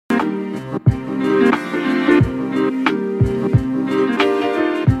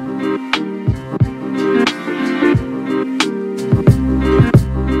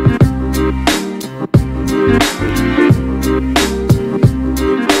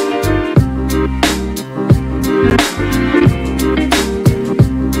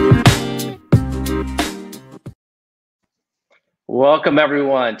Welcome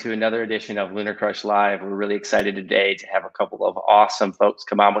everyone to another edition of Lunar Crush Live. We're really excited today to have a couple of awesome folks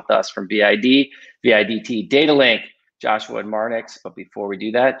come on with us from VID, VIDT Datalink, Joshua and Marnix. But before we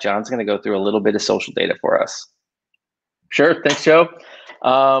do that, John's going to go through a little bit of social data for us. Sure, thanks, Joe.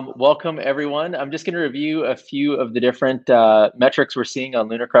 Welcome everyone. I'm just going to review a few of the different metrics we're seeing on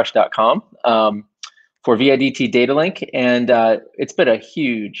lunarcrush.com for VIDT Datalink, and it's been a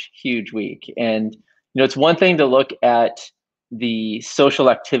huge week. And it's one thing to look at the social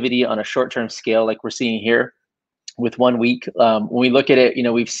activity on a short-term scale like we're seeing here with 1 week. When we look at it,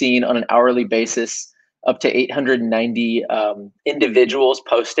 we've seen on an hourly basis up to 890 individuals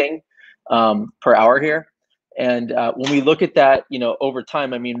posting per hour here. And when we look at that, over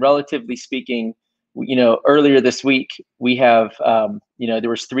time, I mean, relatively speaking, earlier this week, we have, there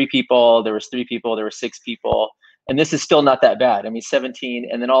was 3 people, there was 6 people, and this is still not that bad. I mean, 17,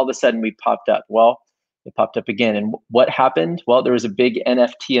 and then all of a sudden we popped up. Well, it popped up again. And what happened? Well, there was a big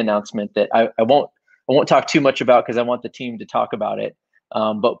NFT announcement that I won't talk too much about because I want the team to talk about it.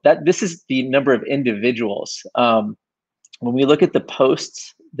 But this is the number of individuals. When we look at the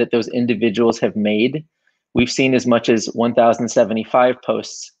posts that those individuals have made, we've seen as much as 1,075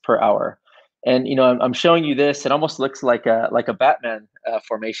 posts per hour. And I'm showing you this. It almost looks like a Batman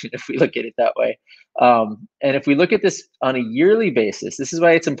formation if we look at it that way. And if we look at this on a yearly basis, this is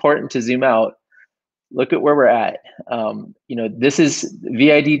why it's important to zoom out. Look at where we're at. This is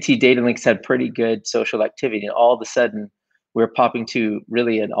VIDT Datalinks had pretty good social activity, and all of a sudden we're popping to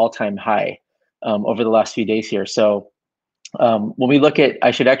really an all-time high over the last few days here. So when we look at,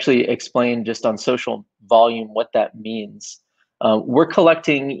 I should actually explain just on social volume what that means. We're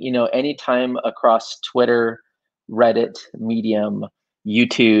collecting, anytime across Twitter, Reddit, Medium,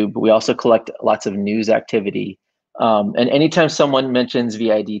 YouTube. We also collect lots of news activity. And anytime someone mentions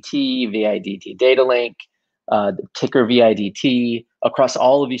VIDT Datalink, the ticker VIDT, across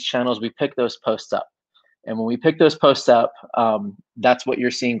all of these channels, we pick those posts up. And when we pick those posts up, that's what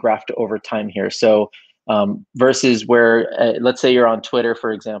you're seeing graphed over time here. So versus where, let's say you're on Twitter,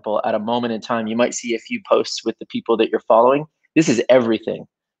 for example, at a moment in time, you might see a few posts with the people that you're following. This is everything.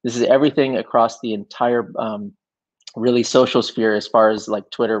 This is everything across the entire really social sphere as far as like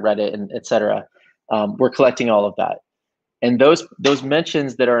Twitter, Reddit, and et cetera. We're collecting all of that. And those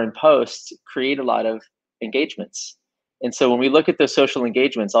mentions that are in posts create a lot of engagements. And so when we look at those social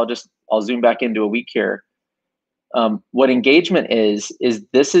engagements, I'll zoom back into a week here. What engagement is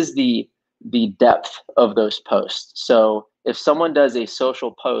this is the depth of those posts. So if someone does a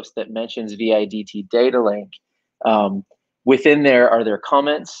social post that mentions VIDT Datalink, within there, are there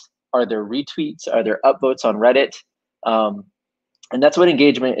comments? Are there retweets? Are there upvotes on Reddit? And that's what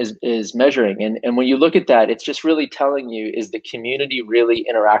engagement is measuring. And when you look at that, it's just really telling you, is the community really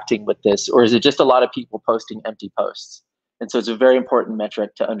interacting with this? Or is it just a lot of people posting empty posts? And so it's a very important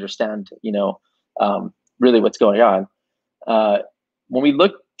metric to understand, really what's going on. When we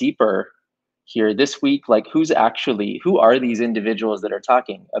look deeper here this week, like who are these individuals that are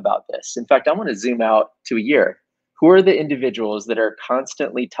talking about this? In fact, I want to zoom out to a year. Who are the individuals that are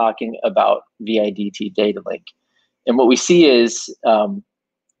constantly talking about VIDT Datalink? And what we see is, I'll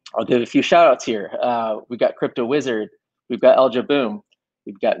give a few shout outs here. We've got Crypto Wizard, we've got Elja Boom,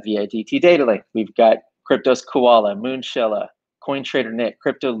 we've got VIDT Datalink, we've got Cryptos Koala, Moonshilla, CoinTrader Nick,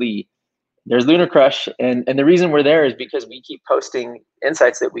 Crypto Lee. There's Lunar Crush, and the reason we're there is because we keep posting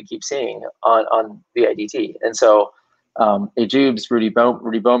insights that we keep seeing on VIDT. And so Ajubes, Rudy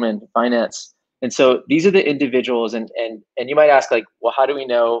Bowman, Finance. And so these are the individuals, and you might ask, like, well, how do we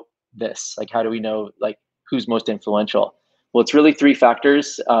know this? Like, how do we know, like, who's most influential? Well, it's really 3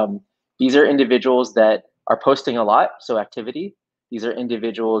 factors. These are individuals that are posting a lot, so activity. These are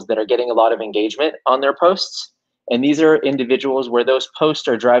individuals that are getting a lot of engagement on their posts. And these are individuals where those posts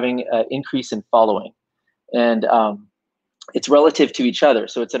are driving an increase in following. And it's relative to each other.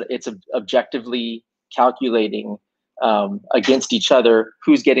 So it's objectively calculating against each other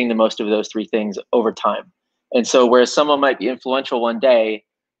who's getting the most of those 3 things over time. And so whereas someone might be influential one day,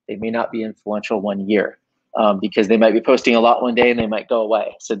 they may not be influential one year. Because they might be posting a lot one day and they might go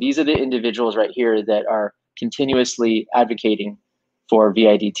away. So these are the individuals right here that are continuously advocating for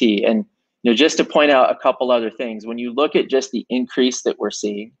VIDT. And just to point out a couple other things, when you look at just the increase that we're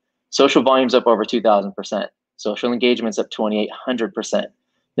seeing, social volume's up over 2,000%, social engagement's up 2,800%,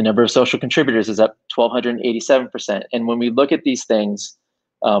 the number of social contributors is up 1,287%. And when we look at these things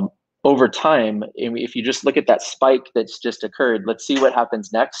over time, if you just look at that spike that's just occurred, let's see what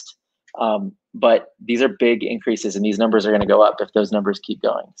happens next. But these are big increases, and these numbers are going to go up if those numbers keep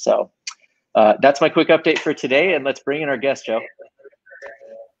going. So that's my quick update for today, and let's bring in our guest, Joe.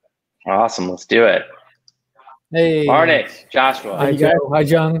 Awesome, let's do it. Hey. Marnix, Joshua. Hi, Joe. Hi,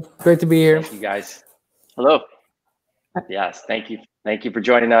 John. Great to be here. Thank you guys. Hello. Yes, thank you. Thank you for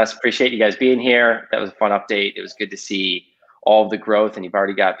joining us. Appreciate you guys being here. That was a fun update. It was good to see all of the growth, and you've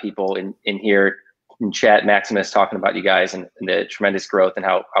already got people in here in chat, Maximus, talking about you guys and the tremendous growth and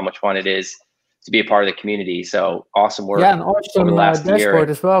how much fun it is to be a part of the community. So awesome work. Yeah, and awesome dashboard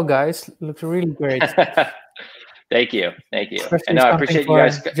as well, guys. Looks really great. Thank you. Thank you. Especially And I appreciate you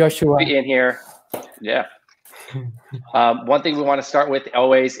guys Joshua being here. Yeah. One thing we want to start with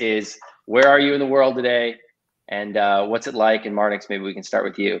always is, where are you in the world today? And what's it like? And Marnix, maybe we can start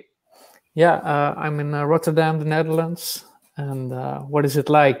with you. Yeah, I'm in Rotterdam, the Netherlands. And what is it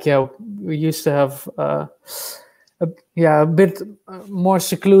like? Yeah, we used to have a bit more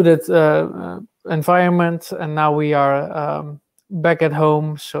secluded environment, and now we are back at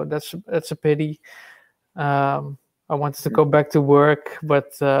home. So that's a pity. I wanted to go back to work,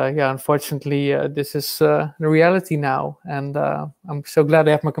 but unfortunately, this is the reality now. And I'm so glad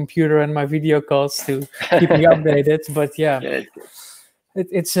I have my computer and my video calls to keep me updated. But yeah,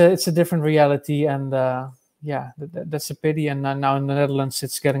 it's a different reality, and that's a pity. And now in the Netherlands,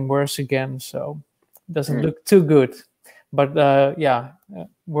 it's getting worse again, so it doesn't look too good. But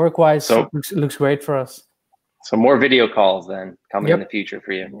work-wise, it looks great for us. So more video calls then coming in the future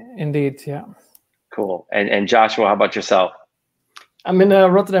for you. Indeed, yeah. Cool. And Joshua, how about yourself? I'm in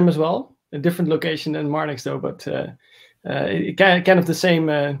Rotterdam as well, a different location than Marnix though, but kind of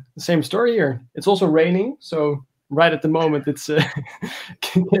the same story here. It's also raining, so right at the moment it's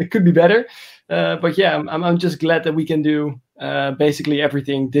it could be better. But yeah, I'm just glad that we can do basically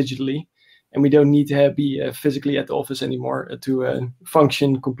everything digitally, and we don't need to be physically at the office anymore to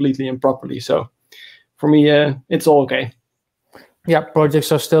function completely and properly. So for me, it's all okay. Yeah,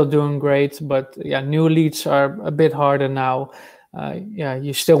 projects are still doing great, but new leads are a bit harder now.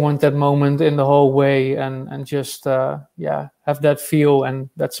 You still want that moment in the hallway and just have that feel,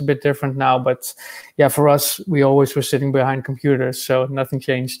 and that's a bit different now. But for us, we always were sitting behind computers, so nothing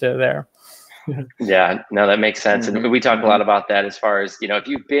changed there. Yeah, no, that makes sense. And we talk a lot about that as far as, if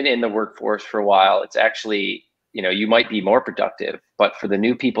you've been in the workforce for a while, it's actually, you might be more productive, but for the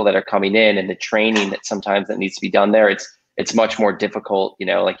new people that are coming in and the training that sometimes that needs to be done there, it's much more difficult.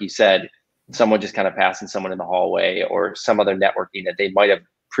 Like you said, someone just kind of passing someone in the hallway or some other networking that they might have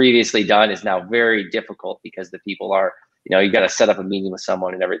previously done is now very difficult because the people are, you got to set up a meeting with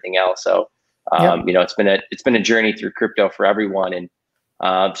someone and everything else. So, it's been a journey through crypto for everyone.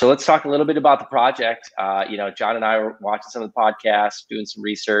 And so let's talk a little bit about the project. John and I were watching some of the podcasts, doing some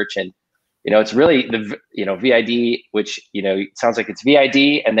research, and it's really the VID, which it sounds like it's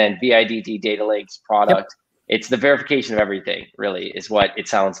VID and then VIDT Data Link's product. It's the verification of everything, really, is what it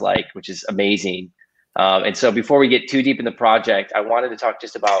sounds like, which is amazing. And so before we get too deep in the project, I wanted to talk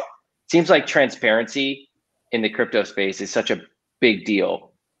just about, it seems like transparency in the crypto space is such a big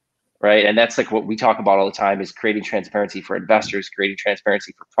deal, right? And that's like what we talk about all the time, is creating transparency for investors, creating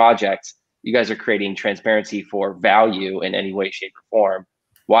transparency for projects. You guys are creating transparency for value in any way, shape, or form.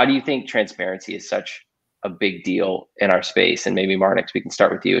 Why do you think transparency is such a big deal in our space? And maybe Marnix, we can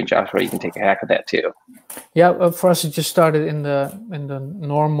start with you, and Joshua, you can take a hack at that too. Yeah, for us, it just started in the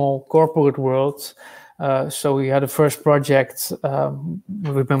normal corporate world. So we had a first project.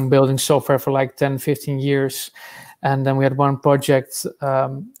 We've been building software for like 10, 15 years. And then we had one project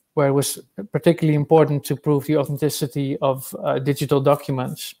where it was particularly important to prove the authenticity of digital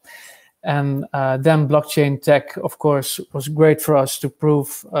documents. And then blockchain tech, of course, was great for us to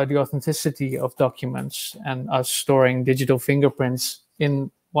prove the authenticity of documents and us storing digital fingerprints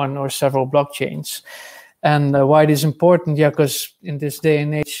in one or several blockchains. And why it is important? Yeah, because in this day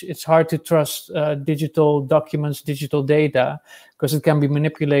and age, it's hard to trust digital documents, digital data, because it can be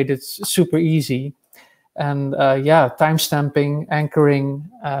manipulated super easy. And timestamping, anchoring,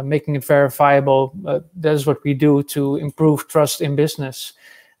 making it verifiable, that's what we do to improve trust in business.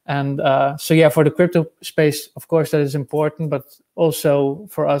 And for the crypto space, of course, that is important, but also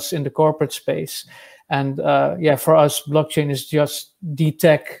for us in the corporate space. And for us, blockchain is just the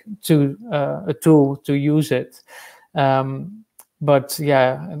tech to a tool to use it. But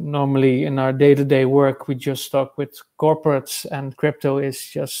normally in our day-to-day work, we just talk with corporates, and crypto is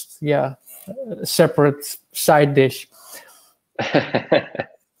just a separate side dish.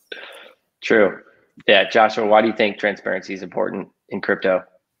 True. Yeah, Joshua, why do you think transparency is important in crypto?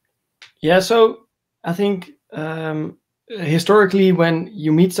 Yeah, so I think historically, when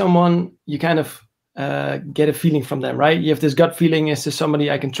you meet someone, you kind of get a feeling from them, right? You have this gut feeling: is this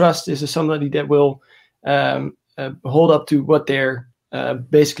somebody I can trust? Is this somebody that will hold up to what they're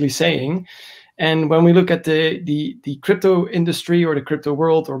basically saying? And when we look at the crypto industry or the crypto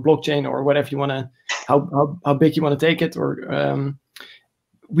world or blockchain or whatever you want to, how big you want to take it, or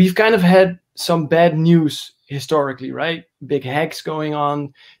we've kind of had some bad news historically, right? Big hacks going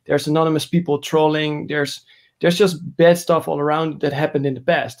on. There's anonymous people trolling. There's just bad stuff all around that happened in the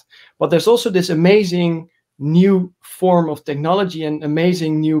past. But there's also this amazing new form of technology and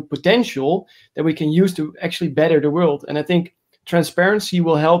amazing new potential that we can use to actually better the world. And I think transparency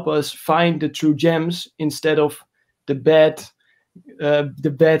will help us find the true gems instead of the bad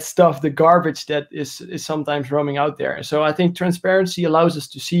stuff, the garbage that is sometimes roaming out there. So I think transparency allows us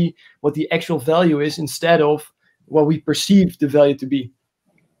to see what the actual value is instead of what we perceive the value to be.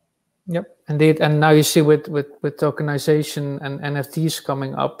 Yep, indeed. And now you see with tokenization and NFTs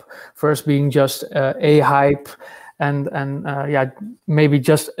coming up, first being just a hype and maybe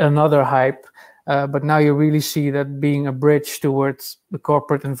just another hype. But now you really see that being a bridge towards the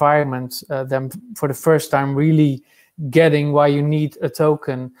corporate environment, them for the first time really getting why you need a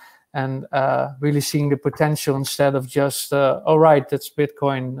token and really seeing the potential instead of just, all right, that's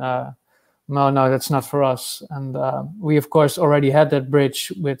Bitcoin. No, that's not for us. And we, of course, already had that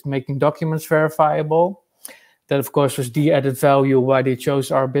bridge with making documents verifiable. That, of course, was the added value why they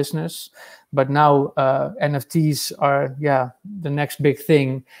chose our business. But now NFTs are, the next big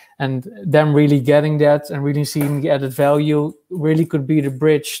thing. And them really getting that and really seeing the added value really could be the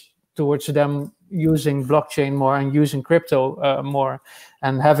bridge towards them using blockchain more and using crypto more.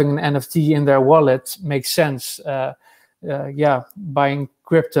 And having an NFT in their wallet makes sense. Buying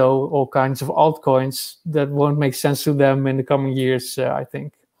crypto, all kinds of altcoins, that won't make sense to them in the coming years, I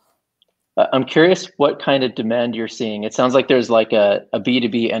think. I'm curious what kind of demand you're seeing. It sounds like there's like a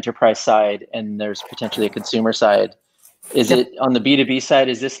B2B enterprise side and there's potentially a consumer side. Is it on the B2B side?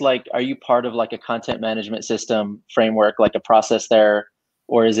 Is this like, are you part of like a content management system framework, like a process there?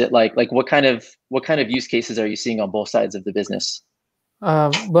 Or is it like what kind of use cases are you seeing on both sides of the business?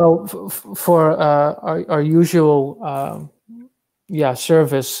 Well, for our usual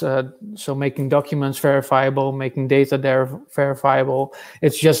service, so making documents verifiable, making data there verifiable,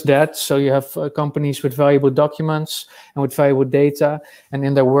 it's just that. So you have companies with valuable documents and with valuable data, and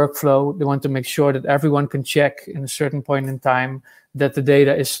in their workflow, they want to make sure that everyone can check in a certain point in time that the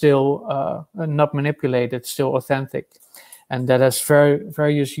data is still not manipulated, still authentic. And that has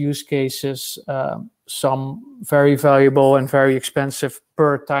various use cases, some very valuable and very expensive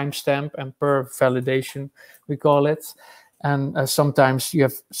per timestamp and per validation, we call it. And sometimes you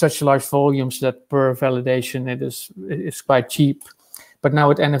have such large volumes that per validation it is quite cheap. But now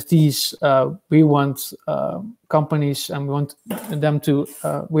with NFTs, we want companies and we want them to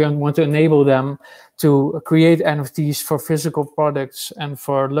we want to enable them to create NFTs for physical products and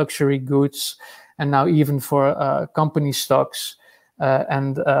for luxury goods, and now even for company stocks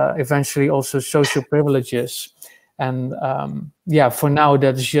and eventually also social privileges. And for now,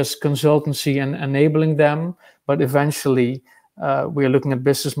 that is just consultancy and enabling them. But eventually, we are looking at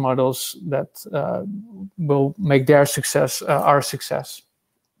business models that will make their success our success.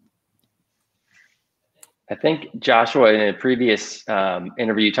 I think, Joshua, in a previous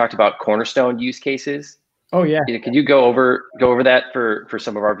interview, you talked about cornerstone use cases. Oh, yeah. Could you go over that for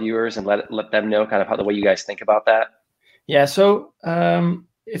some of our viewers and let them know kind of how the way you guys think about that? Yeah, so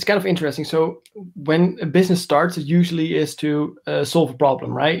it's kind of interesting. So when a business starts, it usually is to solve a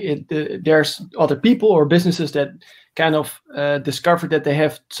problem, right? There's other people or businesses that kind of discover that they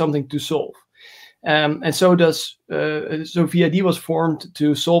have something to solve. And so VID was formed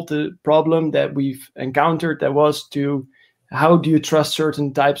to solve the problem that we've encountered, that was to how do you trust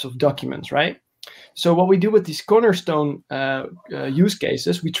certain types of documents, right? So what we do with these cornerstone use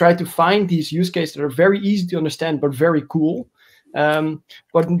cases, we try to find these use cases that are very easy to understand but very cool.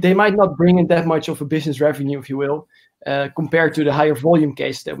 But they might not bring in that much of a business revenue, if you will, compared to the higher volume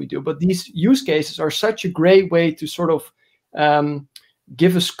cases that we do. But these use cases are such a great way to sort of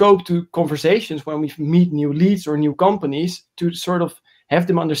give a scope to conversations when we meet new leads or new companies, to sort of have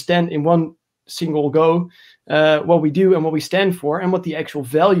them understand in one single go what we do and what we stand for and what the actual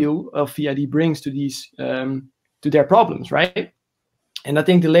value of VID brings to these to their problems, right? And I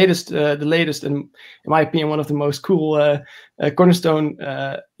think the latest, and in my opinion, one of the most cool cornerstone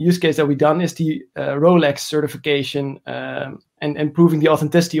use case that we've done is the Rolex certification and proving the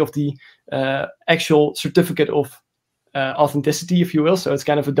authenticity of the actual certificate of authenticity, if you will. So it's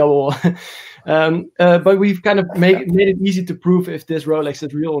kind of a double, but we've kind of made it easy to prove if this Rolex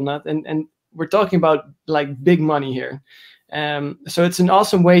is real or not. And we're talking about like big money here. So it's an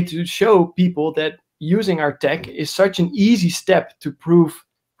awesome way to show people that using our tech is such an easy step to prove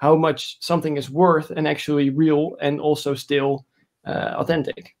how much something is worth and actually real and also still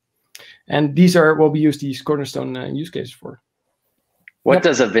authentic. And these are what we use these cornerstone use cases for. What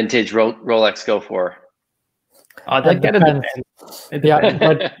does a vintage Rolex go for? That kind of depends.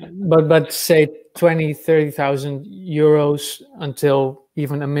 Yeah, but say 20, 30,000 euros until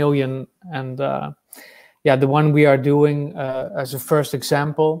even $1 million. And yeah, the one we are doing as a first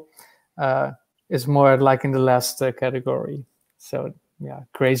example is more like in the last category. So yeah,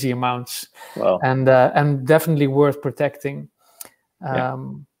 crazy amounts. Wow. And definitely worth protecting.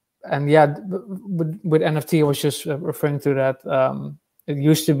 And yeah, with NFT, I was just referring to that. It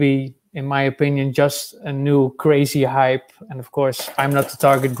used to be, in my opinion, just a new crazy hype. And of course, I'm not the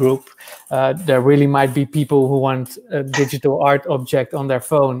target group. There really might be people who want a digital art object on their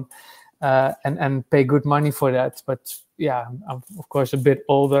phone and pay good money for that. But yeah, I'm of course a bit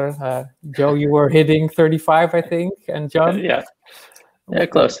older. Joe, you were hitting 35, I think, and John? Yeah,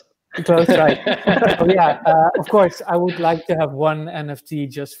 close. Close, right. So yeah, of course, I would like to have one NFT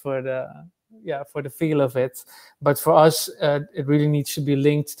just for the feel of it. But for us, it really needs to be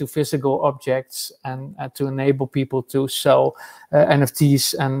linked to physical objects and to enable people to sell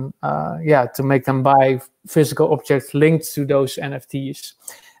NFTs and to make them buy physical objects linked to those NFTs.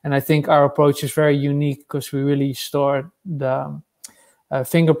 And I think our approach is very unique because we really store the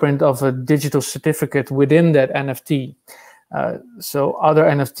fingerprint of a digital certificate within that NFT. So other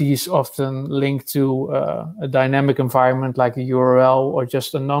NFTs often link to a dynamic environment like a URL or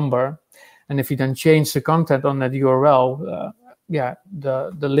just a number. And if you then change the content on that URL,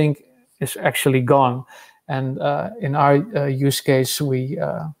 the link is actually gone. And in our use case, we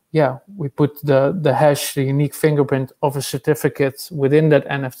put the hash, the unique fingerprint of a certificate within that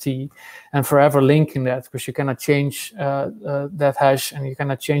NFT and forever linking that, because you cannot change that hash and you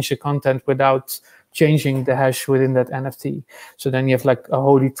cannot change the content without changing the hash within that NFT. So then you have like a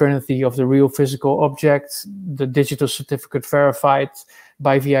holy trinity of the real physical object, the digital certificate verified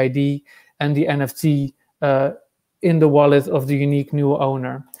by VID, and the NFT in the wallet of the unique new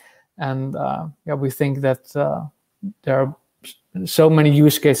owner. And we think that there are so many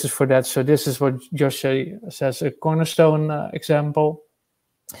use cases for that. So this is what Josh says, a cornerstone example.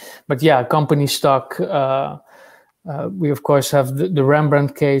 But yeah, company stock, we of course have the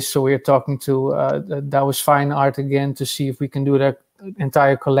Rembrandt case. So we are talking to That Was Fine Art again to see if we can do that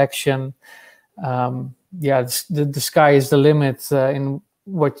entire collection. The sky is the limit in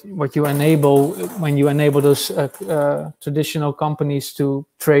what you enable when you enable those traditional companies to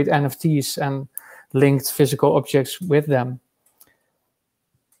trade NFTs and linked physical objects with them.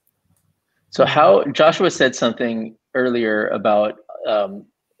 So how Joshua said something earlier about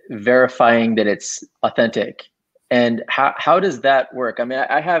verifying that it's authentic, and how does that work? I mean,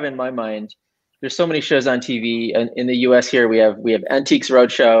 I have in my mind, there's so many shows on TV, and in the US here we have Antiques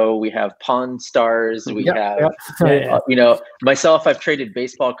Roadshow, we have Pawn Stars, we have you know, myself, I've traded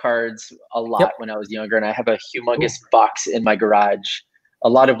baseball cards a lot when I was younger, and I have a humongous box in my garage, a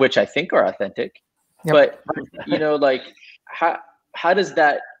lot of which I think are authentic. But you know, like how does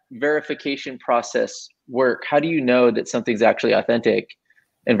that verification process work? How do you know that something's actually authentic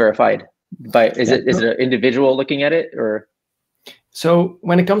and verified? Is it an individual looking at it, or? So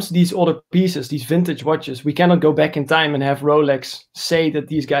when it comes to these older pieces, these vintage watches, we cannot go back in time and have Rolex say that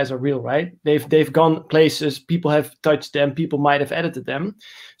these guys are real, right? They've gone places, people have touched them, people might have edited them.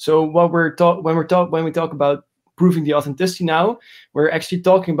 So what when we talk about proving the authenticity now, we're actually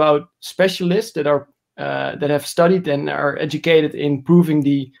talking about specialists that are that have studied and are educated in proving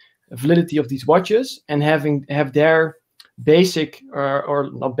the validity of these watches and have their basic or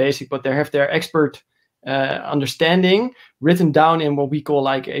not basic, but they have their expert understanding written down in what we call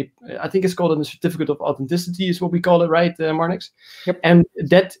like I think it's called a certificate of authenticity is what we call it, right, Marnix? Yep. And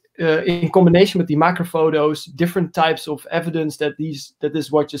that in combination with the macro photos, different types of evidence that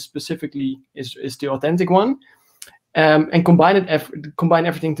this watch is specifically is the authentic one, and combine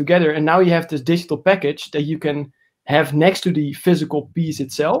everything together, and now you have this digital package that you can have next to the physical piece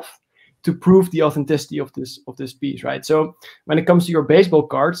itself to prove the authenticity of this piece, right? So when it comes to your baseball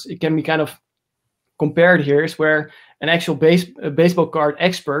cards, it can be kind of compared here is where an actual baseball card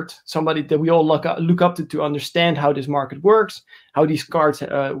expert, somebody that we all look up to understand how this market works, how these cards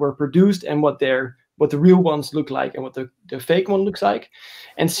were produced, and what the real ones look like and what the fake one looks like,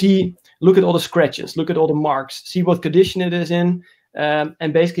 and look at all the scratches, look at all the marks, see what condition it is in,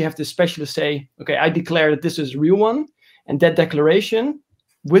 and basically have the specialist say, okay, I declare that this is a real one, and that declaration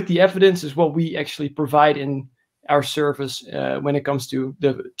with the evidence is what we actually provide in our service when it comes to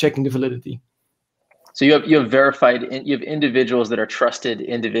checking the validity. So you have verified, you have individuals that are trusted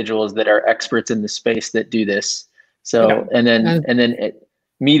individuals that are experts in the space that do this. So and then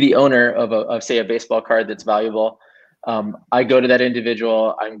me, the owner of say a baseball card that's valuable, I go to that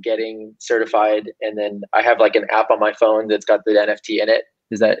individual, I'm getting certified, and then I have like an app on my phone that's got the NFT in it.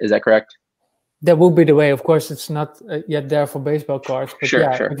 Is that correct? That would be the way. Of course, it's not yet there for baseball cards, but Sure,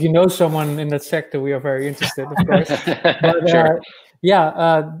 yeah, sure. if you know someone in that sector, we are very interested, of course. But Sure.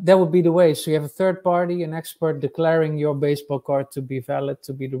 that would be the way. So you have a third party, an expert declaring your baseball card to be valid,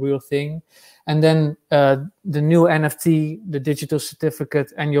 to be the real thing. And then the new NFT, the digital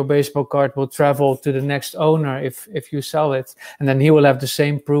certificate, and your baseball card will travel to the next owner if you sell it. And then he will have the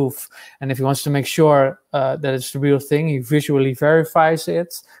same proof. And if he wants to make sure that it's the real thing, he visually verifies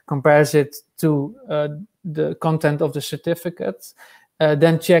it, compares it to the content of the certificate,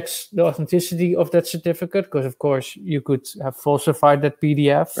 then checks the authenticity of that certificate, because of course you could have falsified that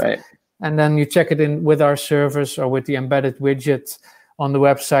PDF. Right. And then you check it in with our servers or with the embedded widget on the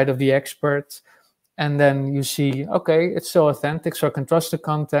website of the expert. And then you see, okay, it's so authentic, so I can trust the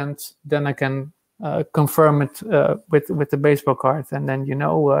content. Then I can confirm it with the baseball card. And then, you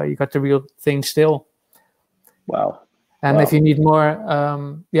got the real thing still. Wow. And if you need more,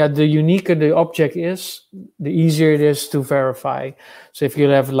 the uniquer the object is, the easier it is to verify. So if you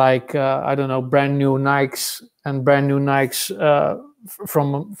have like, brand new Nikes and brand new Nikes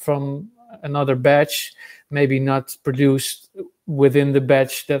from another batch, maybe not produced within the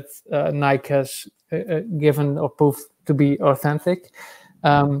batch that Nike has given or proved to be authentic.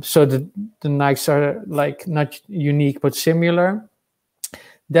 So the Nikes are like not unique but similar.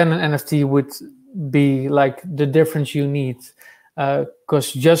 Then an NFT would be like the difference you need,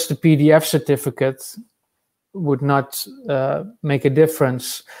 because just the PDF certificate would not make a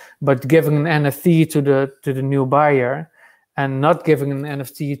difference, but giving an NFT to the new buyer and not giving an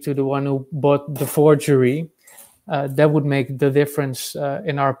NFT to the one who bought the forgery, that would make the difference,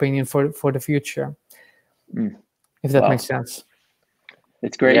 in our opinion, for the future. If that makes sense.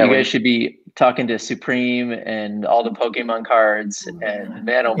 It's great. You guys should be talking to Supreme and all the Pokemon cards, and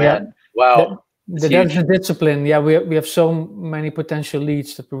man, oh man, wow. That's a discipline. Yeah, we have so many potential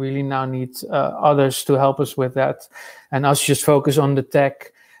leads that we really now need others to help us with that, and us just focus on the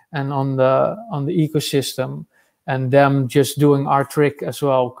tech and on the ecosystem, and them just doing our trick as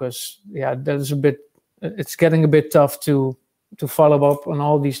well. Because it's getting a bit tough to follow up on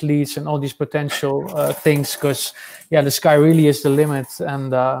all these leads and all these potential things. Because the sky really is the limit,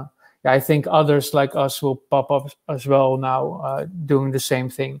 and I think others like us will pop up as well now, doing the same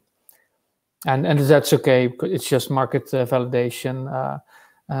thing. And that's okay, because it's just market validation.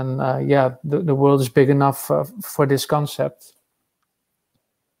 The world is big enough for this concept.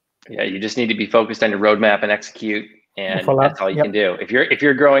 Yeah, you just need to be focused on your roadmap and execute, and that's all you can do. If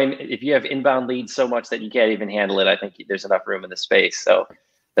you're growing, if you have inbound leads so much that you can't even handle it, I think there's enough room in the space. So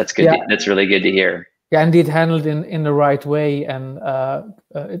that's good. That's really good to hear. Yeah, indeed, handled in the right way, and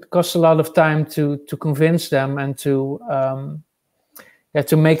it costs a lot of time to convince them and to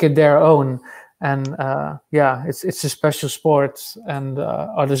make it their own. And it's a special sport, and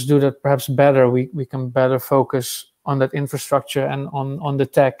others do that perhaps better. We can better focus on that infrastructure and on the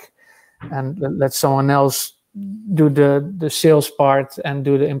tech, and let someone else do the sales part and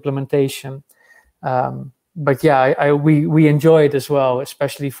do the implementation. We enjoy it as well,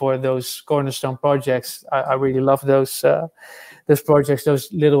 especially for those cornerstone projects. I really love those projects,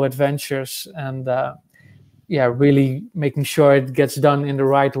 those little adventures, and really making sure it gets done in the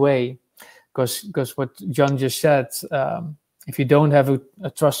right way. Because what John just said, if you don't have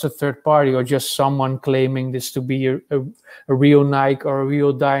a trusted third party, or just someone claiming this to be a real Nike or a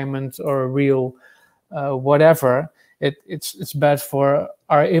real diamond or a real whatever, it's bad for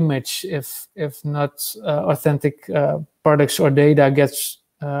our image if not authentic products or data gets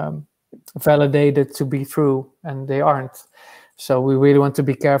validated to be true, and they aren't. So we really want to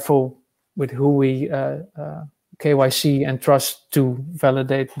be careful with who we KYC and trust to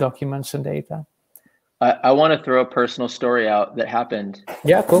validate documents and data. I want to throw a personal story out that happened.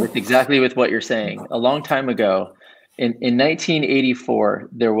 Yeah, cool. Exactly with what you're saying. A long time ago, in 1984,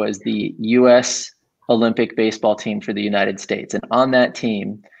 there was the U.S. Olympic baseball team for the United States, and on that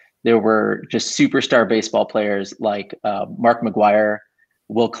team, there were just superstar baseball players like Mark McGwire,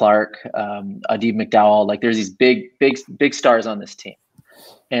 Will Clark, Adib McDowell. Like, there's these big stars on this team,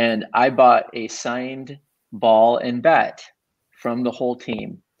 and I bought a signed ball and bat from the whole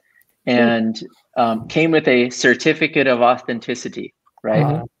team, and came with a certificate of authenticity,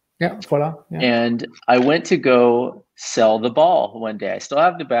 right? Voila. Yeah. And I went to go sell the ball one day. I still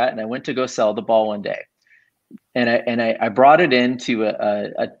have the bat, and I went to go sell the ball one day, and I brought it into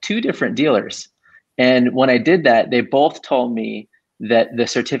a two different dealers, and when I did that, they both told me that the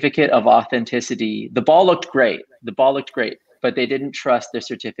certificate of authenticity, the ball looked great, but they didn't trust the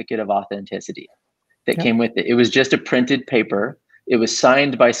certificate of authenticity. that came with it. It was just a printed paper. It was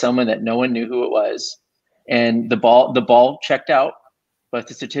signed by someone that no one knew who it was. And the ball checked out, but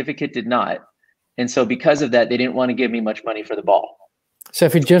the certificate did not. And so because of that, they didn't want to give me much money for the ball. So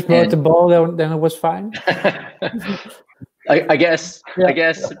if you just brought the ball, then it was fine? I guess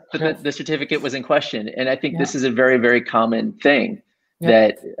the certificate was in question. And I think this is a very, very common thing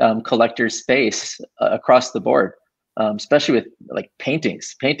that collectors face across the board, especially with like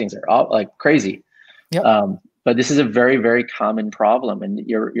paintings. Paintings are all like crazy. But this is a very, very common problem. And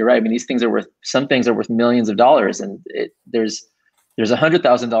you're right. I mean, some things are worth millions of dollars, and there's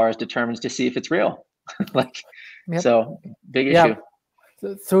 $100,000 determines to see if it's real. So big issue.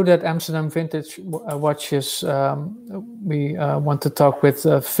 Through that Amsterdam Vintage Watches, we want to talk with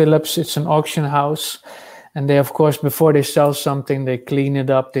Philips. It's an auction house, and they, of course, before they sell something, they clean it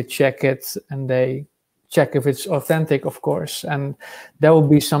up, they check it, and they check if it's authentic, of course. And that will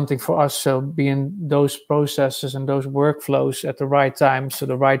be something for us. So be in those processes and those workflows at the right time, so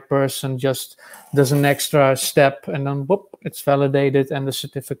the right person just does an extra step, and then whoop, it's validated, and the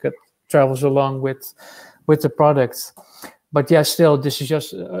certificate travels along with the product. But yeah, still, this is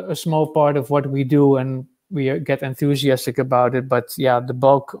just a small part of what we do, and we get enthusiastic about it. But yeah, the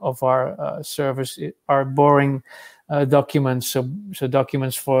bulk of our service are boring documents. So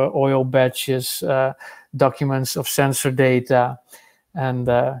documents for oil batches, documents of sensor data. And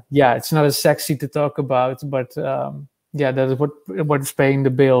yeah, it's not as sexy to talk about, but yeah, that is what is paying the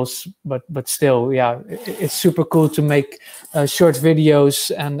bills. But still, yeah, it's super cool to make short videos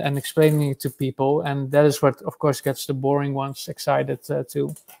and explaining it to people, and that is what, of course, gets the boring ones excited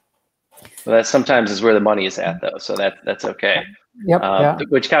too. Well, that sometimes is where the money is at, though, so that's okay. Yep.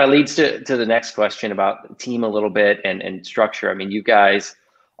 Which kind of leads to the next question about the team a little bit and structure. I mean, you guys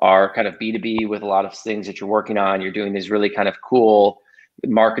are kind of B2B with a lot of things that you're working on. You're doing these really kind of cool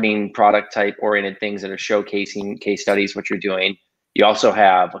marketing product type oriented things that are showcasing case studies, what you're doing. You also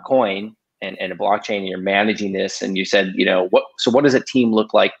have a coin and a blockchain, and you're managing this. And you said, what does a team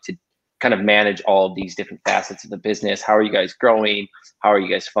look like to kind of manage all of these different facets of the business? How are you guys growing? How are you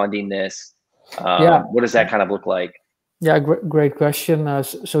guys funding this? What does that kind of look like? Yeah, great question.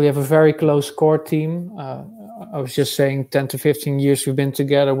 So we have a very close core team. I was just saying 10 to 15 years we've been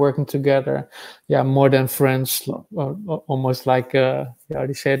together, working together. Yeah, more than friends, almost like, how do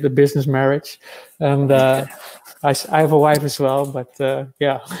you say it, the business marriage. And I have a wife as well, but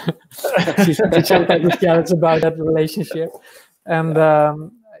yeah, she's sometimes jealous about that relationship. And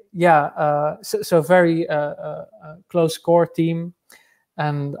so very close core team.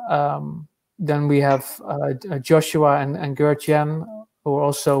 And then we have Joshua and Gert-Jan, who are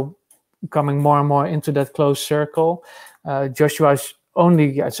also coming more and more into that close circle. Joshua's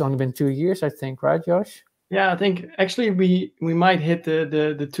it's only been 2 years, I think, right, Josh? Yeah, I think actually we might hit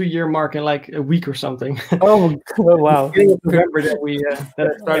the 2-year mark in like a week or something. Oh wow! November that we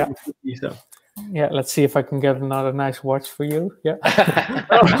that started with me, so. Yeah, let's see if I can get another nice watch for you. Yeah,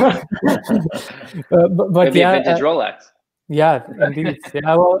 but maybe a vintage Rolex. Yeah, indeed.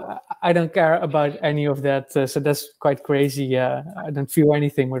 Yeah, well, I don't care about any of that, so that's quite crazy. I don't feel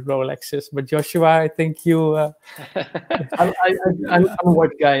anything with Rolexes. But Joshua, I think you. I'm a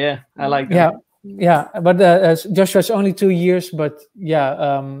watch guy. Yeah, I like that. Yeah. But Joshua's only 2 years, but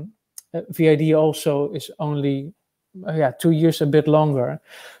yeah, VID also is only 2 years, a bit longer.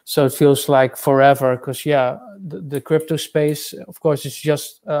 So it feels like forever, because the crypto space, of course, is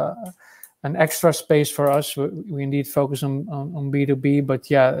just an extra space for us. We indeed focus on B2B, but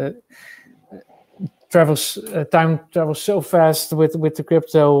time travels so fast with the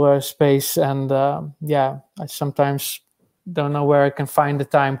crypto space, and I sometimes don't know where I can find the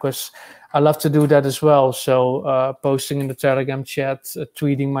time, because I love to do that as well. So posting in the Telegram chat,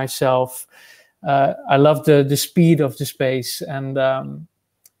 tweeting myself. I love the speed of the space, and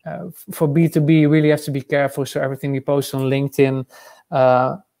for B2B, you really have to be careful. So everything you post on LinkedIn,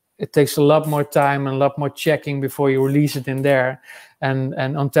 it takes a lot more time and a lot more checking before you release it in there. And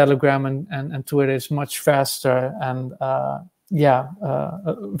on Telegram and Twitter, it's much faster, and a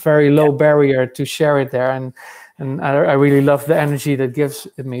very low barrier to share it there. And I really love the energy that gives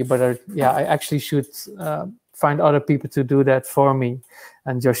it me. But I actually should find other people to do that for me.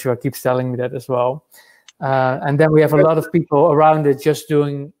 And Joshua keeps telling me that as well. And then we have a lot of people around it just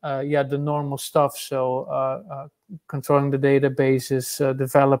doing the normal stuff. So controlling the databases,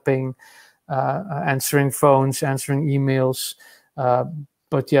 developing, answering phones, answering emails.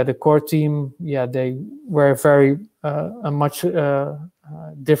 But the core team, they wear very much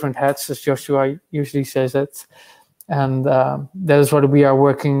different hats, as Joshua usually says it. And that is what we are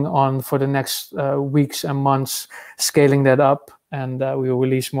working on for the next weeks and months, scaling that up. and we will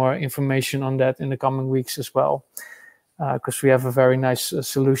release more information on that in the coming weeks as well, because we have a very nice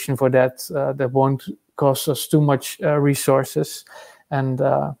solution for that that won't cost us too much resources, and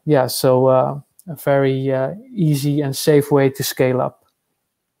so a very easy and safe way to scale up.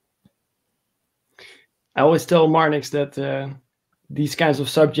 I always tell Marnix that these kinds of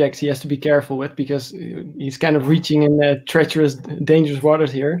subjects he has to be careful with, because he's kind of reaching in treacherous, dangerous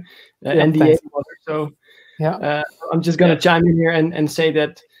waters here, NDA waters. So I'm just going to chime in here and say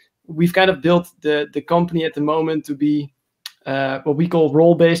that we've kind of built the company at the moment to be what we call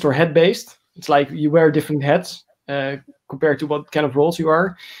role-based or head-based. It's like you wear different hats compared to what kind of roles you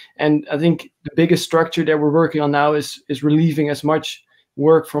are. And I think the biggest structure that we're working on now is relieving as much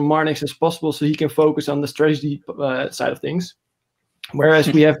work from Marnix as possible, so he can focus on the strategy side of things.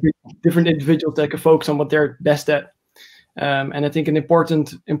 Whereas we have different individuals that can focus on what they're best at. And I think an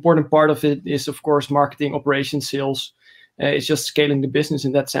important part of it is, of course, marketing, operations, sales. It's just scaling the business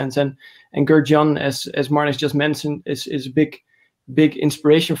in that sense. And Gert-Jan, as Marnix just mentioned, is a big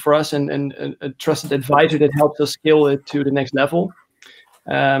inspiration for us, and a trusted advisor that helps us scale it to the next level.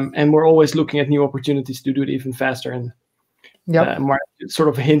 And we're always looking at new opportunities to do it even faster. And Marnix sort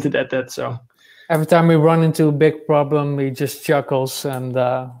of hinted at that. So every time we run into a big problem, he just chuckles, and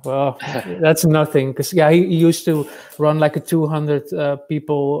well, that's nothing. Because he used to run like a 200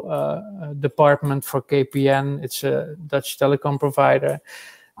 people department for KPN. It's a Dutch telecom provider.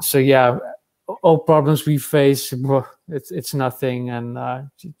 So all problems we face, it's nothing, and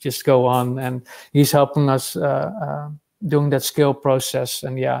just go on. And he's helping us doing that scale process.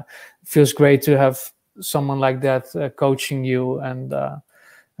 And it feels great to have someone like that coaching you and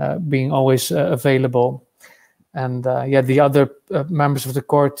being always available. And the other members of the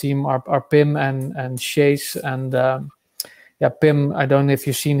core team are Pim and Chase. And Pim, I don't know if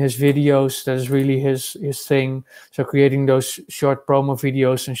you've seen his videos. That is really his thing. So creating those short promo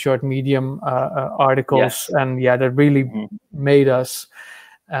videos and short medium articles, and that really made us.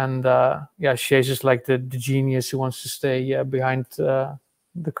 And Chase is like the genius who wants to stay behind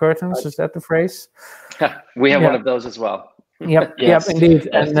the curtains. Is that the phrase? We have one of those as well. Yep, indeed.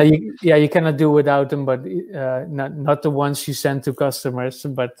 And you cannot do without them, but not the ones you send to customers.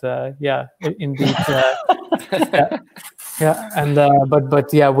 But indeed.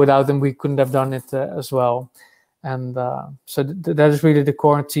 But without them we couldn't have done it as well. And so that is really the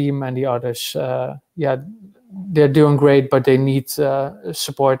core team, and the others. They're doing great, but they need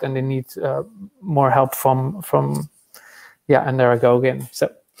support, and they need more help from. And there I go again.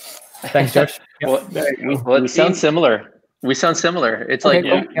 So thanks, Josh. We sound similar. It's like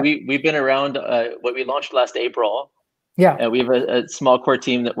we've been around what we launched last April. We have a small core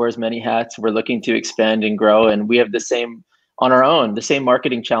team that wears many hats. We're looking to expand and grow, and we have the same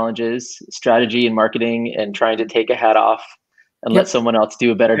marketing challenges, strategy and marketing, and trying to take a hat off and let someone else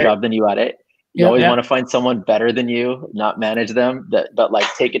do a better job than you at it. You always want to find someone better than you, not manage them, but like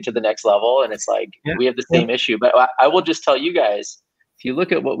take it to the next level. And it's like we have the same issue. But I will just tell you guys, if you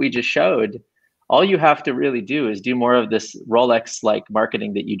look at what we just showed, all you have to really do is do more of this Rolex-like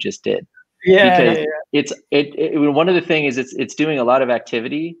marketing that you just did. It's one of the things is it's doing a lot of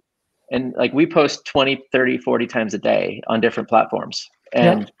activity, and like we post 20, 30, 40 times a day on different platforms.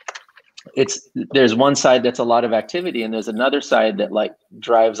 And there's one side that's a lot of activity, and there's another side that like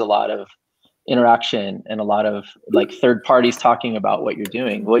drives a lot of interaction and a lot of like third parties talking about what you're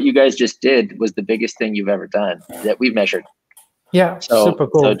doing. What you guys just did was the biggest thing you've ever done that we've measured. Super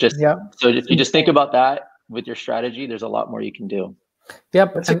cool. So if you just think about that with your strategy, there's a lot more you can do.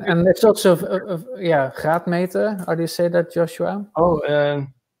 And it's also graadmeter. How do you say that, Joshua?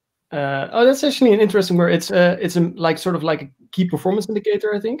 That's actually an interesting word. It's like sort of like a key performance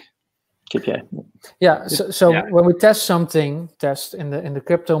indicator, I think. KPI. So when we test in the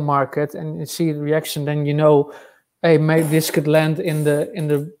crypto market and you see the reaction, then hey, maybe this could land in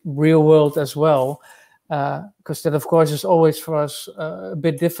the real world as well. Because that, of course, is always for us a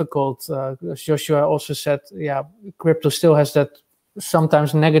bit difficult. As Joshua also said, crypto still has that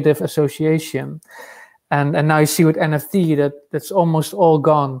sometimes negative association, and now you see with NFT that's almost all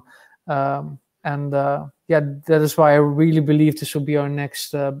gone. That is why I really believe this will be our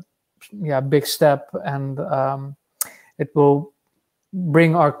next big step, and it will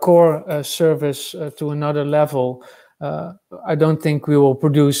bring our core service to another level. I don't think we will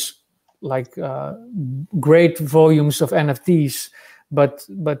produce like great volumes of NFTs, but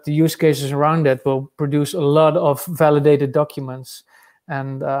the use cases around that will produce a lot of validated documents,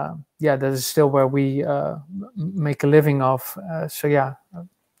 and that is still where we make a living of.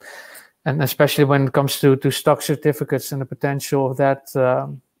 And especially when it comes to stock certificates and the potential of that,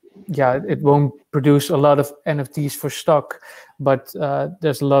 it won't produce a lot of NFTs for stock, but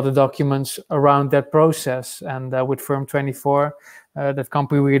there's a lot of documents around that process. And with Firm24, that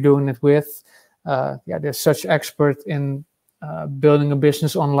company we're doing it with, they're such expert in building a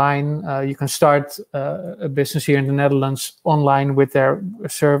business online. You can start a business here in the Netherlands online with their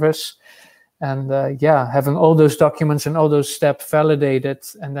service. And having all those documents and all those steps validated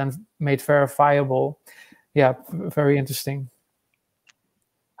and then made verifiable. Yeah, very interesting.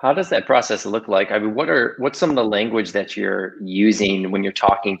 How does that process look like? I mean, what's some of the language that you're using when you're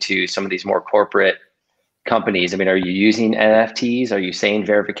talking to some of these more corporate companies? I mean, are you using NFTs? Are you saying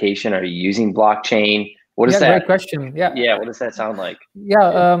verification? Are you using blockchain? What is that? Great question. Yeah. What does that sound like?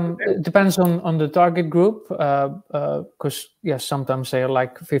 It depends on the target group, because sometimes they are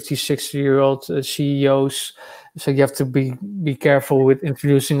like 50, 60-year-old CEOs, so you have to be careful with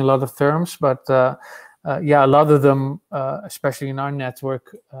introducing a lot of terms. But a lot of them, especially in our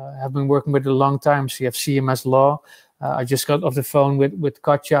network, have been working with it a long time. So you have CMS Law. I just got off the phone with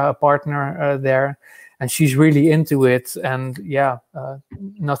Katja, a partner there, and she's really into it. And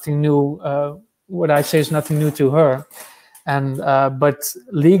nothing new. What I say is nothing new to her. And but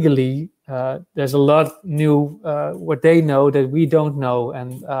legally, there's a lot new what they know that we don't know.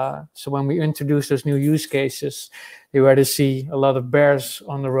 And so when we introduce those new use cases, you already see a lot of bears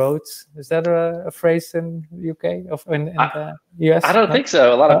on the road. Is that a phrase in the UK or in the US? I don't think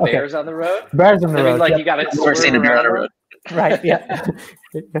so. A lot of bears on the road. Bears on the road. Like you got it. Never seen a bear on the road. Right. Yeah.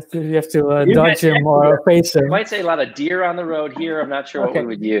 you have to dodge him or face him. You might say a lot of deer on the road here. I'm not sure what we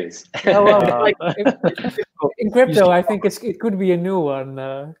would use. In crypto, I think it could be a new one.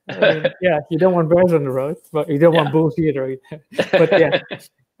 I mean, you don't want bears on the road, but you don't want bulls either. But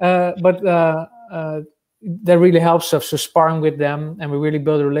that really helps us. So sparring with them, and we really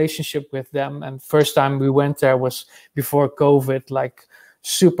build a relationship with them. And first time we went there was before COVID, like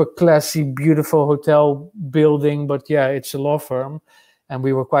super classy, beautiful hotel building. But it's a law firm, and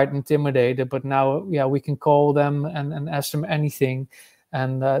we were quite intimidated. But now, we can call them and ask them anything.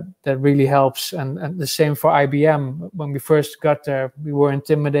 And that really helps. And the same for IBM. When we first got there, we were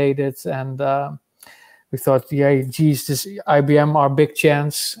intimidated, and we thought, this IBM our big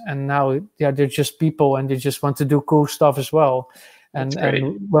chance. And now, they're just people, and they just want to do cool stuff as well. And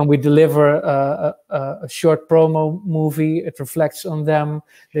when we deliver a short promo movie, it reflects on them.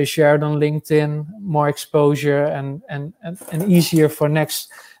 They share it on LinkedIn, more exposure, and easier for next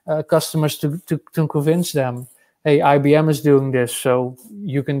customers to convince them. Hey, IBM is doing this, so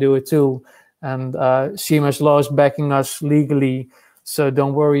you can do it too. And CMS Law is backing us legally, so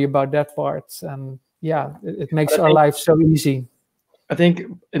don't worry about that part. And it makes our life so easy. I think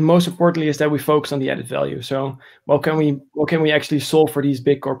most importantly is that we focus on the added value. So what can we actually solve for these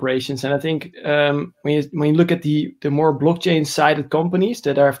big corporations? And I think when you look at the more blockchain-sided companies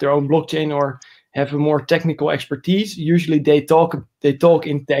that have their own blockchain or have a more technical expertise, usually they talk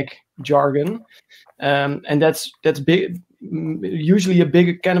in tech jargon. And that's big, usually a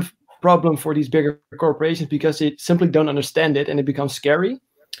big kind of problem for these bigger corporations, because they simply don't understand it and it becomes scary,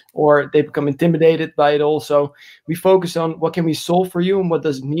 or they become intimidated by it all. So we focus on what can we solve for you and what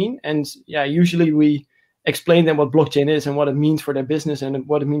does it mean. And usually we explain them what blockchain is and what it means for their business and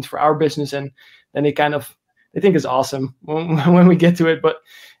what it means for our business. And then they think it's awesome when we get to it. But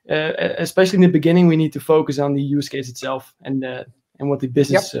especially in the beginning, we need to focus on the use case itself and what the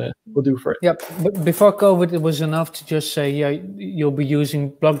business will do for it. Yep. But before COVID, it was enough to just say, you'll be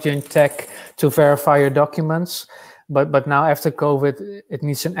using blockchain tech to verify your documents. But now after COVID, it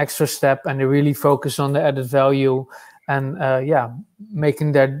needs an extra step, and they really focus on the added value and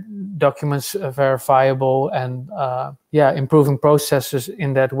making their documents verifiable and improving processes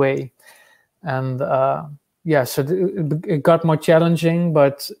in that way. And so it got more challenging,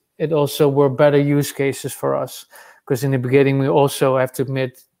 but it also were better use cases for us. Because in the beginning, we also have to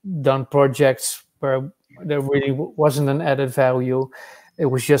admit, done projects where there really wasn't an added value. It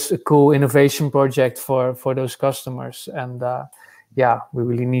was just a cool innovation project for those customers. And we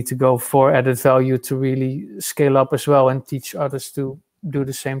really need to go for added value to really scale up as well and teach others to do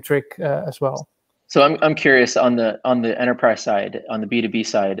the same trick as well. So I'm curious on the enterprise side, on the B2B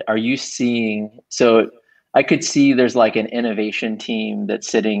side, are you seeing, so I could see there's like an innovation team that's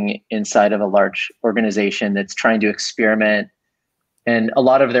sitting inside of a large organization that's trying to experiment, and a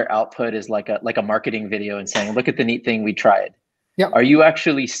lot of their output is like a marketing video and saying, look at the neat thing we tried. Yeah. Are you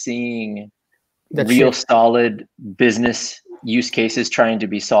actually seeing real solid business use cases trying to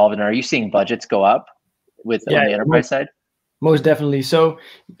be solved, and are you seeing budgets go up on the enterprise side? Most definitely. So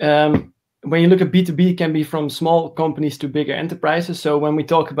when you look at B2B, it can be from small companies to bigger enterprises. So when we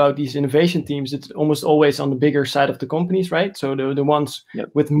talk about these innovation teams, it's almost always on the bigger side of the companies, right? So the ones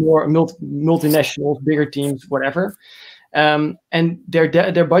with more multinationals, bigger teams, whatever. And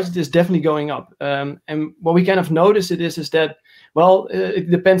their budget is definitely going up. And what we kind of notice is that, well, it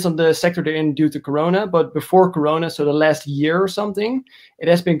depends on the sector they're in due to Corona, but before Corona, so the last year or something, it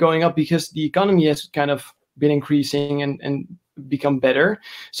has been going up because the economy has kind of been increasing and become better.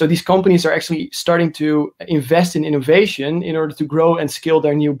 So these companies are actually starting to invest in innovation in order to grow and scale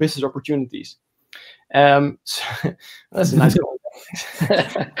their new business opportunities. So that's a nice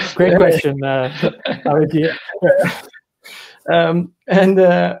question. Great question.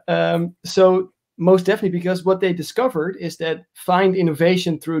 So most definitely, because what they discovered is that find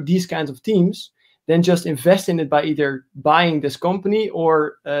innovation through these kinds of teams, then just invest in it by either buying this company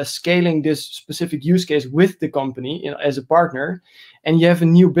or scaling this specific use case with the company as a partner, and you have a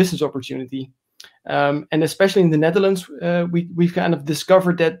new business opportunity. And especially in the Netherlands, we've kind of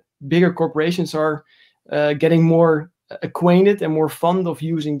discovered that bigger corporations are getting more acquainted and more fond of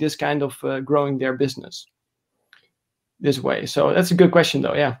using this kind of growing their business this way. So that's a good question,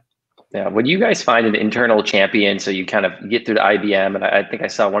 though. Yeah. Yeah. When you guys find an internal champion, so you kind of get through to IBM, and I think I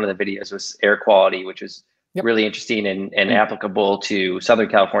saw one of the videos was air quality, which was really interesting and applicable to Southern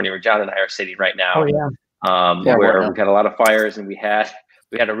California, where John and I are sitting right now. Oh, yeah. Where we've had a lot of fires, and we had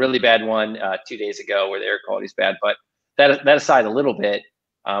a really bad one 2 days ago where the air quality is bad. But that aside a little bit,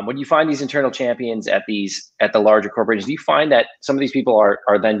 when you find these internal champions at the larger corporations, do you find that some of these people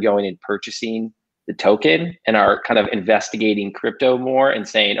are then going and purchasing the token and are kind of investigating crypto more and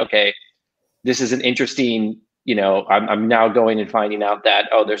saying, okay, this is an interesting, I'm now going and finding out that,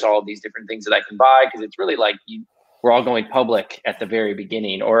 there's all these different things that I can buy, because it's really like we're all going public at the very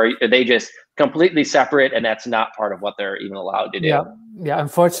beginning, or are they just completely separate and that's not part of what they're even allowed to do? Yeah.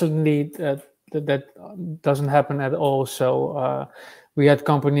 Unfortunately, that doesn't happen at all. So we had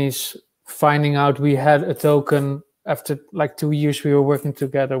companies finding out we had a token after like 2 years we were working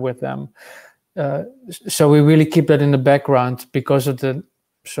together with them. So we really keep that in the background because of the,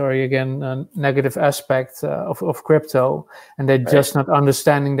 negative aspect of crypto, and they're just not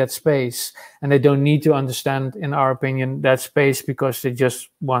understanding that space, and they don't need to understand, in our opinion, that space, because they just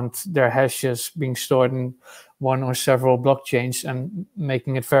want their hashes being stored in one or several blockchains and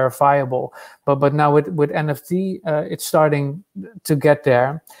making it verifiable. But now with NFT, it's starting to get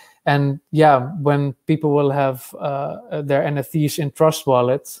there. And when people will have their NFTs in Trust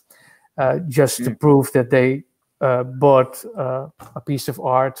Wallet, just to prove that they bought a piece of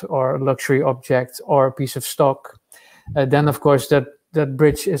art or a luxury object or a piece of stock, then of course that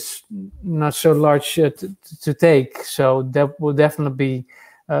bridge is not so large to take. So that will definitely be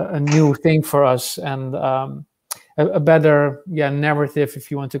a new thing for us, and a better narrative,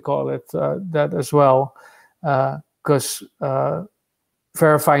 if you want to call it that as well, because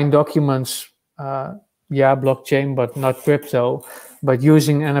verifying documents, blockchain, but not crypto. But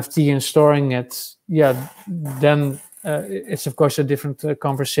using NFT and storing it, then it's of course a different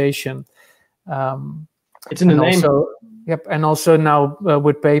conversation. It's in the name. And also now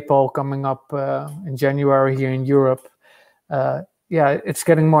with PayPal coming up in January here in Europe, it's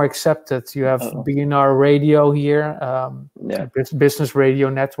getting more accepted. You have BNR Radio here, Business Radio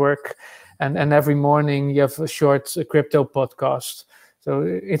Network, and every morning you have a short crypto podcast. So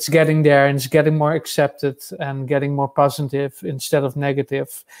it's getting there, and it's getting more accepted and getting more positive instead of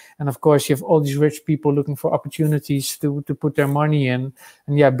negative. And of course, you have all these rich people looking for opportunities to put their money in.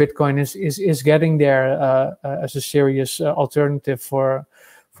 And Bitcoin is getting there as a serious alternative for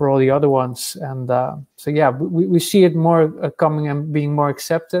all the other ones. And we see it more coming and being more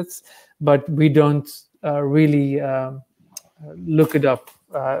accepted, but we don't really look it up.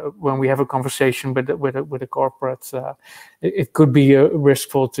 When we have a conversation with a corporate, it could be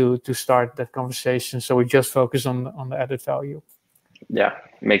riskful to start that conversation. So we just focus on the added value. Yeah,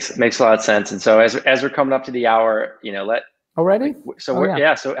 makes a lot of sense. And so as we're coming up to the hour, already.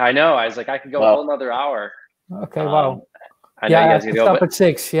 So So I know I was like, I could go a whole another hour. Okay. Wow. I know you guys can go stop at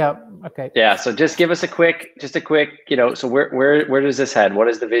 6. Yeah. Okay. Yeah. So just give us a quick, so where does this head? What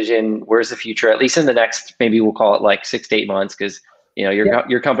is the vision? Where's the future? At least in the next, maybe we'll call it like 6 to 8 months, because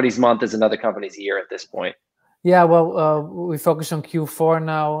your company's month is another company's year at this point. Yeah, well, we focus on Q4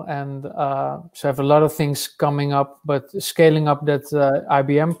 now, and so I have a lot of things coming up, but scaling up that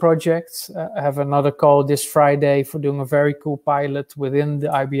IBM project. I have another call this Friday for doing a very cool pilot within the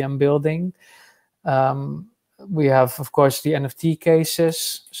IBM building. We have, of course, the NFT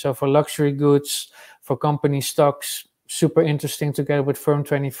cases. So for luxury goods, for company stocks, super interesting together with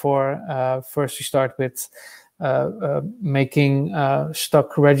Firm24. First we start with making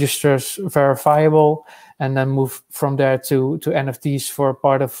stock registers verifiable, and then move from there to NFTs for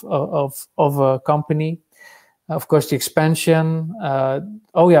part of a company. Of course, the expansion. I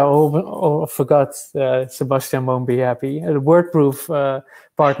forgot. Sebastian won't be happy. The Wordproof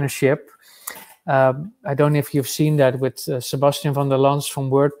partnership. I don't know if you've seen that with Sebastian van der Lans from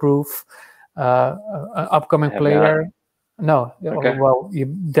Wordproof, an upcoming player. Not. No, Okay. well, you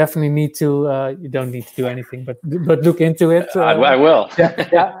definitely need to. You don't need to do anything, but look into it. I will.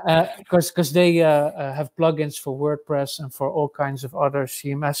 Because they have plugins for WordPress and for all kinds of other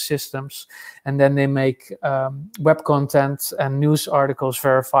CMS systems, and then they make web content and news articles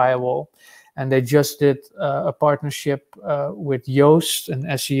verifiable. And they just did a partnership with Yoast, an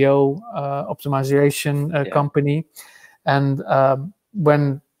SEO optimization company, and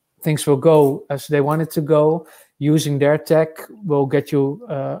when things will go as they want it to go, using their tech will get you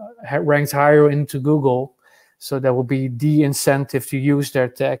ranked higher into Google. So there will be the incentive to use their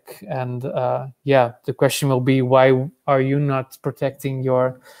tech. And the question will be, why are you not protecting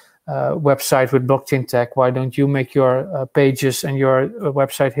your website with blockchain tech? Why don't you make your pages and your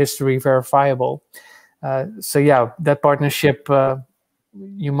website history verifiable? That partnership,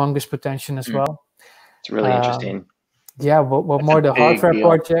 humongous potential as well. It's really interesting. What more the hardware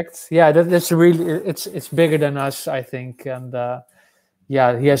project? That's really it's bigger than us, I think, and he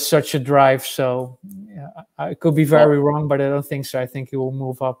has such a drive. So I could be very wrong, but I don't think so. I think he will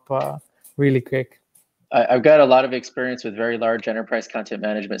move up really quick. I've got a lot of experience with very large enterprise content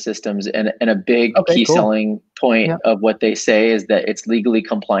management systems, and a big key selling point of what they say is that it's legally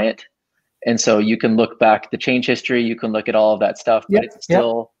compliant. And so you can look back the change history, you can look at all of that stuff, but it's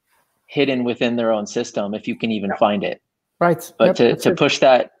still hidden within their own system if you can even find it. Right. But to push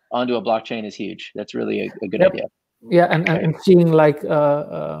that onto a blockchain is huge. That's really a good idea. Yeah, and seeing like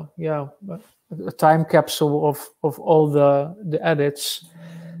a time capsule of all the edits,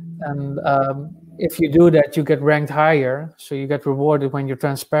 and if you do that, you get ranked higher, so you get rewarded when you're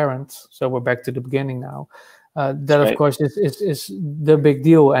transparent. So we're back to the beginning now. That of course is the big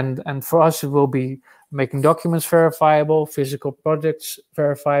deal, and for us it will be making documents verifiable, physical products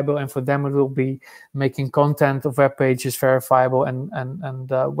verifiable, and for them it will be making content of web pages verifiable and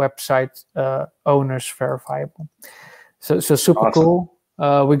website owners verifiable. So super awesome.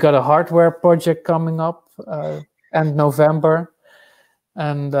 Cool. We got a hardware project coming up end November,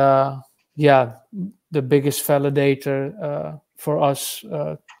 and the biggest validator for us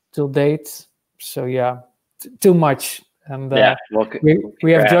till date. So too much. And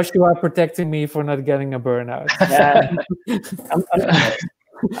we have Joshua protecting me for not getting a burnout.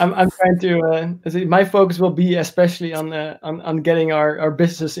 I'm trying to. My focus will be especially on getting our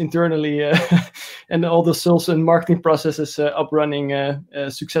business internally and all the sales and marketing processes up running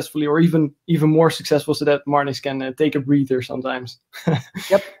successfully, or even more successful, so that Marnix can take a breather sometimes.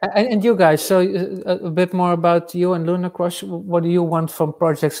 Yep. And you guys, so a bit more about you and Lunacrush. What do you want from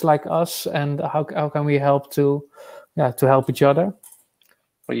projects like us, and how can we help to help each other?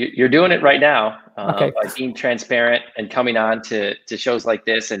 Well, you're doing it right now by being transparent and coming on to shows like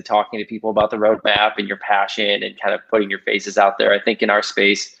this and talking to people about the roadmap and your passion and kind of putting your faces out there. I think in our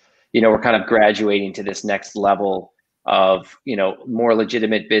space, we're kind of graduating to this next level of, more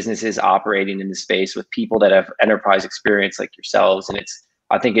legitimate businesses operating in the space with people that have enterprise experience like yourselves. And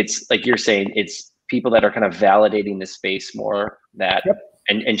I think it's like you're saying, it's people that are kind of validating the space more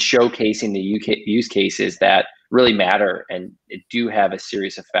and showcasing the use cases that really matter and it do have a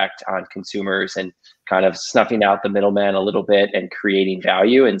serious effect on consumers, and kind of snuffing out the middleman a little bit and creating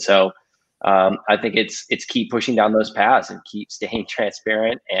value. And so I think it's keep pushing down those paths and keep staying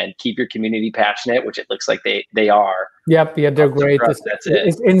transparent and keep your community passionate, which it looks like they are. Yep, they're great. That's it.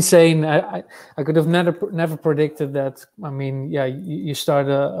 It's insane. I could have never predicted that. I mean, you start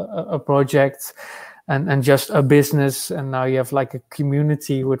a project and just a business, and now you have like a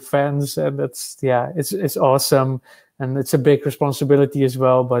community with fans, and it's awesome, and it's a big responsibility as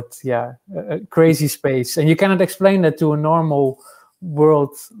well. But a crazy space, and you cannot explain that to a normal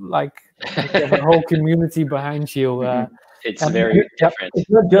world, like you have a whole community behind you. It's very different. It's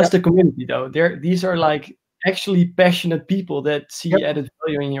not just a community though. These are like actually passionate people that see added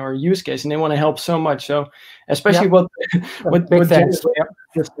value in your use case, and they want to help so much. So especially what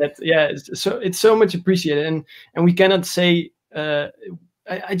just said, so it's so much appreciated, and we cannot say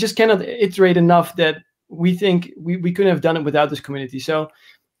I just cannot iterate enough that we think we couldn't have done it without this community. So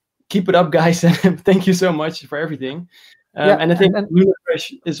keep it up, guys, and thank you so much for everything. And I think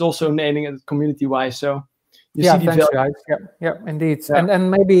Lunacrush is also nailing it community wise. So you Yeah, see the thanks, value. guys. Yeah, indeed. Yeah.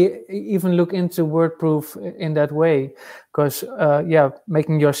 And maybe even look into WordProof in that way, because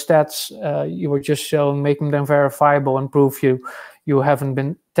making your stats you were just showing, making them verifiable and prove you haven't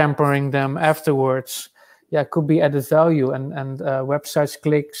been tampering them afterwards. Yeah, could be added value, and websites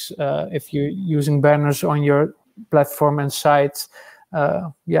clicks if you're using banners on your platform and site.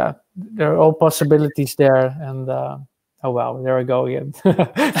 There are all possibilities there, and oh wow, there we go again.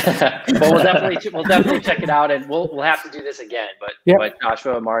 Well, we'll definitely check it out, and we'll have to do this again. But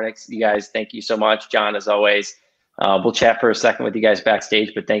Joshua, Marnix, you guys, thank you so much. John, as always, we'll chat for a second with you guys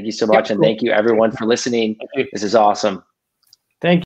backstage. But thank you so much, and thank you everyone for listening. This is awesome.